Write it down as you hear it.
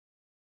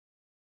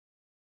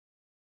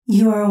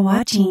You are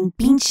watching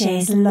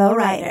Pinches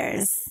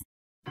Lowriders.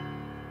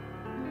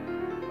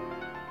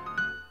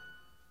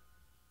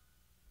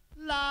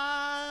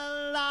 La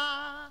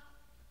la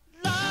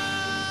la.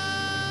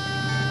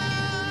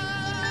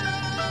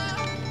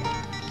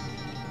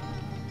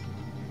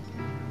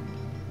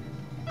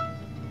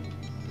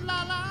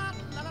 La la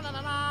la la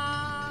la la.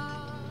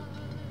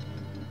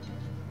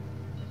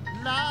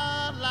 La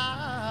la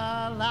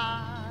la.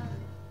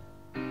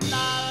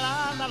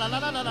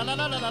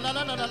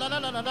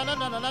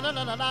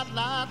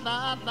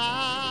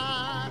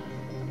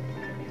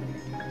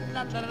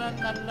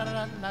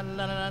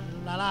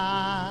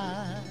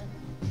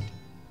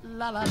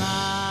 La la la.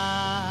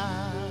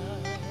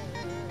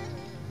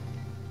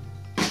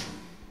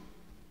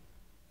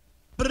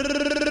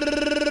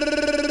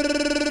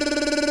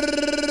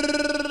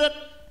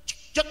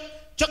 Chuck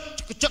chuck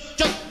chuck chuck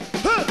chuck.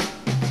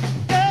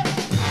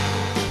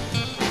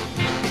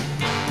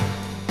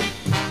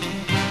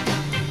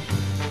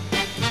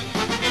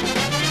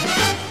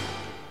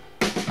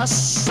 A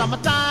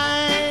summertime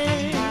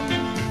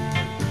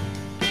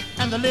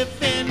and the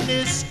living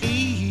is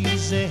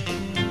easy.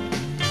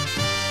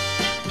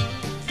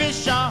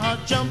 Fish are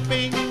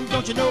jumping,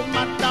 don't you know,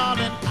 my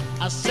darling?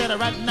 I said it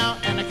right now,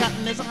 and the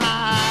cotton is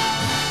high.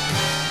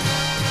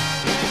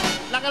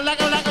 Like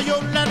a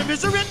your letter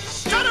is a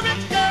rich, kind of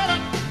rich girl,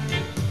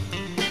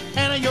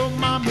 and your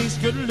mommy's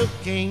good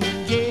looking,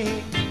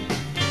 yeah.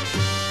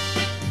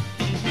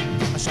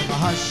 I said,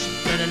 hush,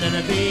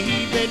 little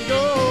baby,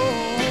 don't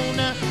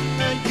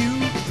you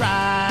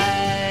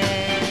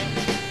cry.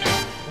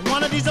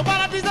 One of these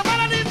mornings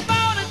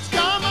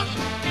come,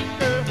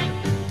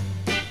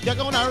 you're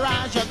gonna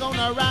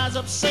rise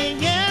up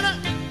singing.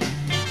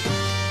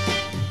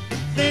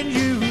 Then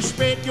you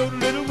spread your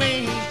little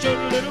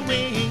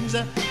wings,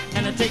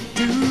 and take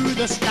to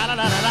the sky. La,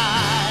 la, la, la.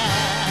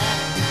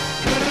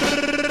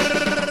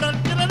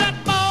 That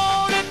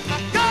morning,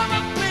 come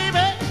on,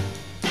 baby.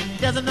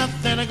 There's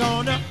nothing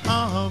gonna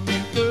harm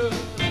you, girl.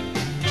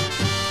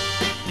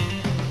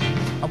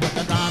 With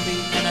the mommy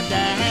and the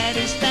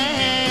daddy standing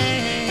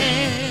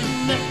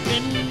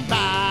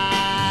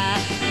by.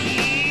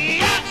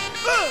 Yeah.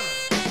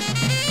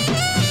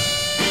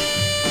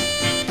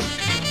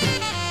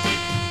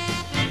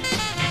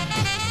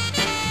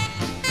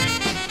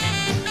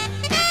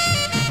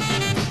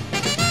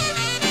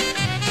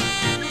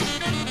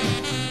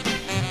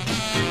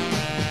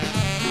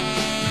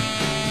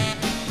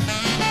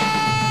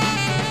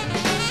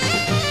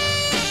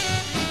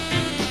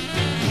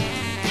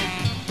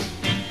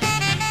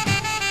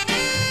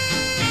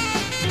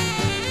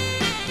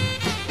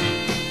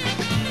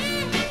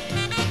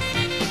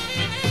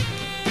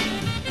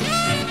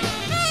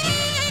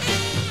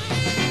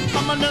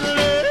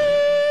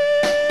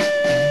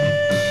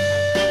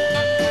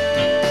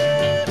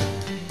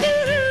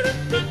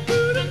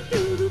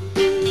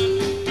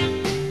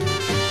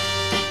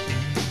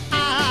 I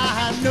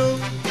know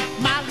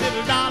my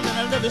little darling,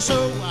 I love you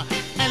so,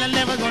 and I'm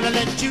never gonna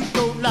let you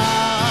go, love.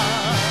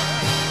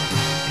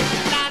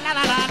 La la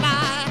la la la,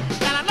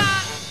 la la la,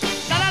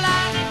 la la la,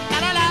 la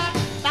la la,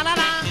 la la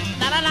la,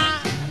 la la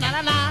la,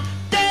 la la.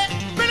 Yeah,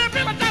 pretty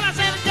people tell us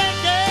yeah, yeah,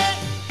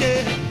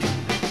 yeah.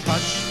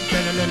 Hush,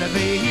 little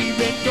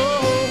baby,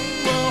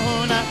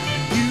 don't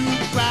you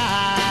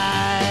cry.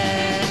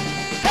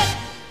 Hey,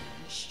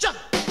 shut,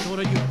 don't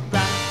you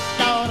cry,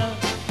 daughter.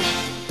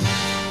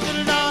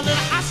 Little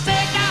darling, I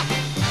said now,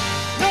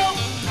 no,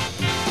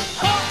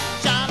 oh,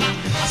 child,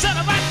 I said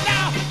it right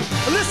now.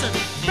 Listen,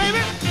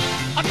 baby,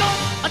 I don't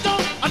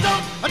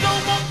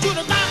want you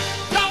to die,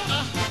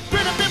 daughter.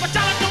 Pretty baby,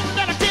 child, don't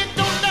let a tear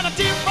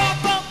fall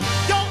from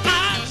your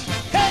eyes.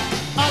 Hey,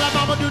 all I'm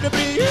gonna do to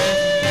be you.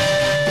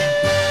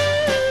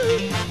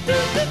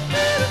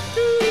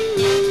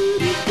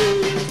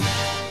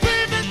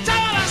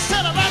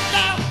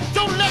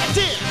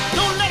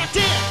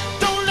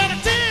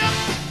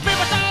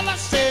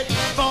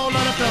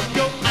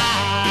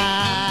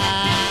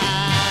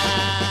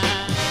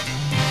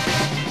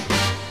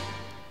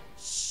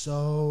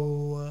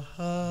 So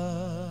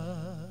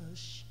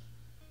hush,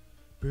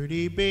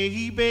 pretty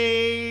baby,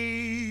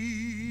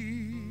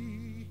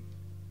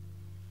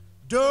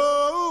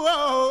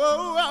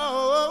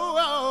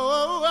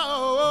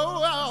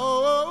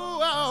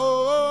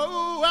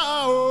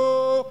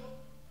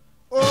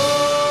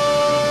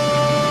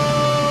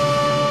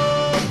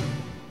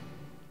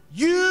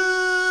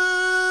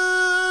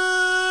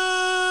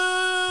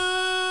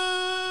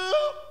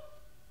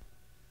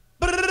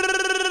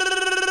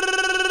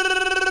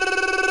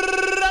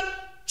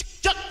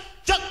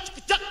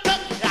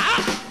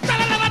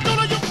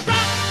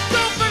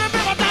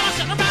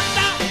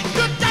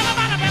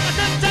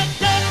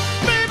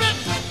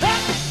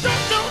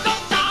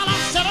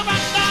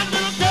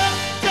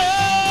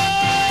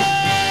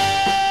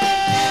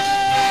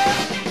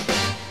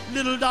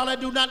 darling,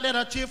 do not let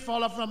a tear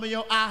fall from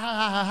your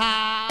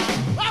eye.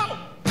 Oh!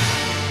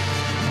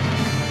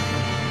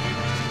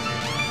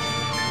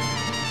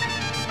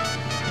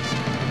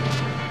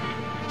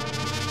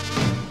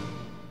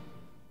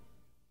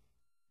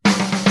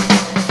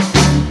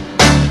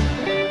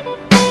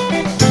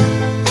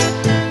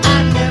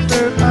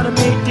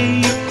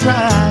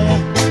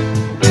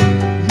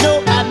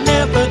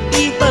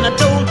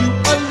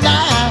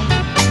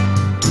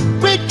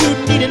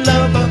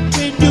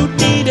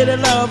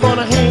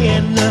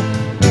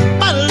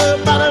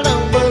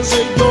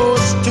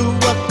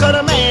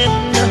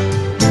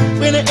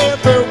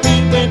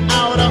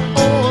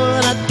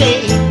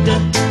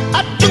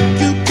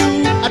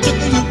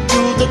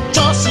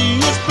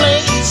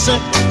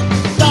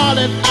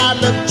 darling, I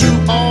loved you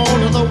all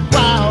of the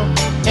while,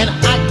 and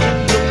I can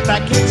look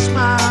back and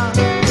smile.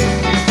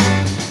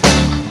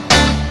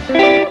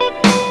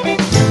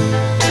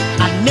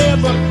 I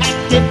never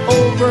acted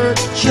over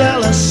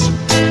jealous,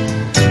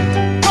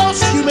 'cause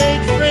you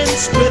made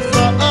friends with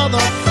the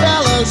other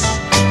fellas.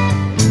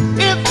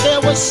 If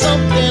there was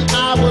something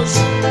I was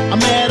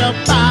mad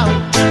about,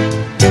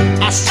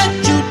 I set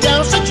you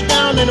down,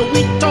 and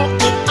we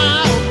talked it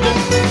out.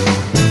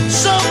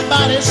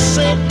 Somebody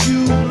said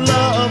you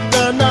loved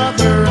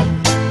another.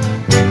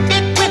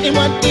 It went in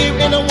one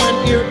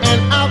ear,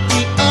 and out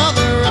the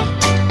other.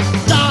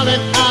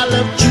 Darling, I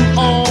loved you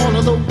all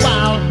of the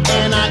while,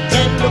 and I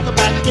can't look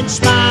back and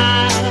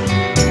smile.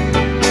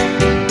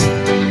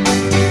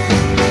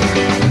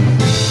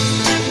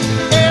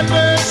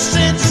 Ever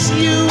since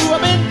you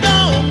have been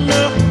gone,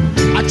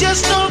 I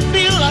just don't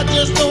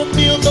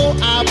feel though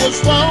I was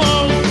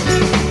wrong.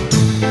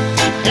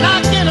 And I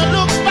cannot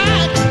look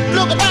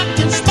back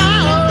and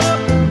smile,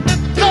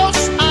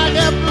 'cause I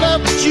have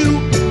loved you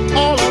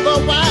all of the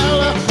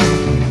while.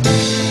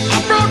 I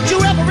brought you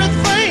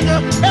everything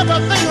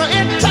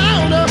in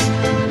town,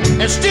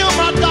 and still,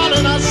 my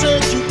darling, I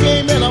said you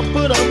came in and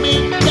put me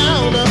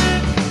down.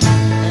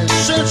 And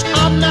since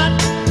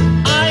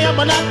I am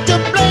not to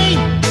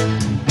blame,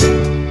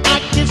 I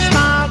can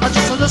smile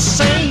just the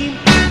same.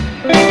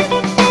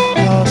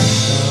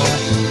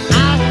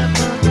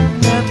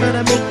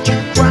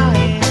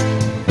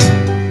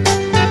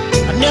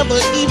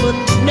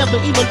 Never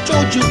even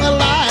told you a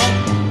lie.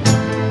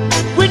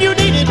 When you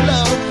needed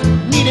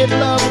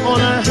love on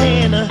a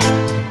hand,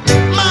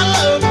 my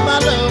love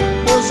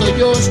was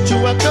yours to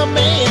a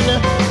command.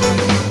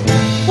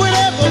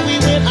 Whenever we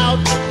went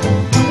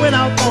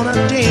out on a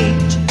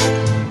date,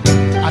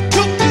 I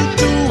took you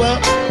to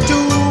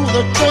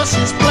the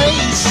choicest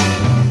place.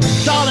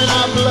 Darling,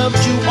 I've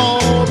loved you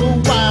all the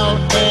while,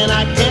 and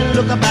I can't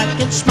look back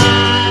and smile.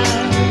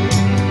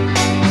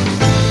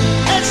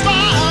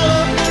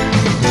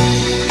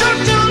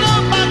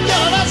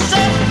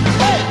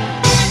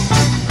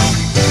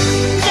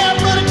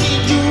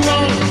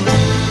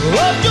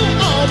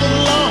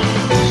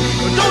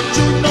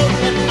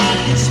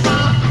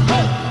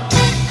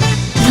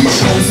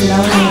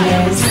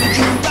 Lowriders.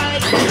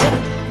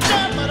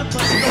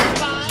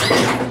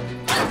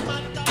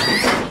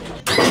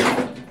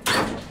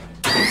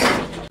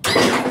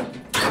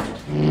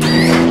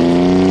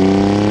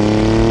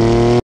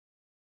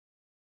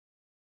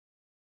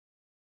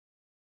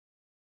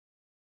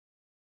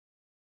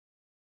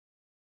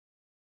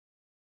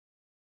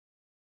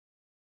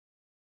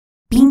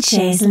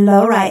 Pinches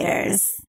Lowriders.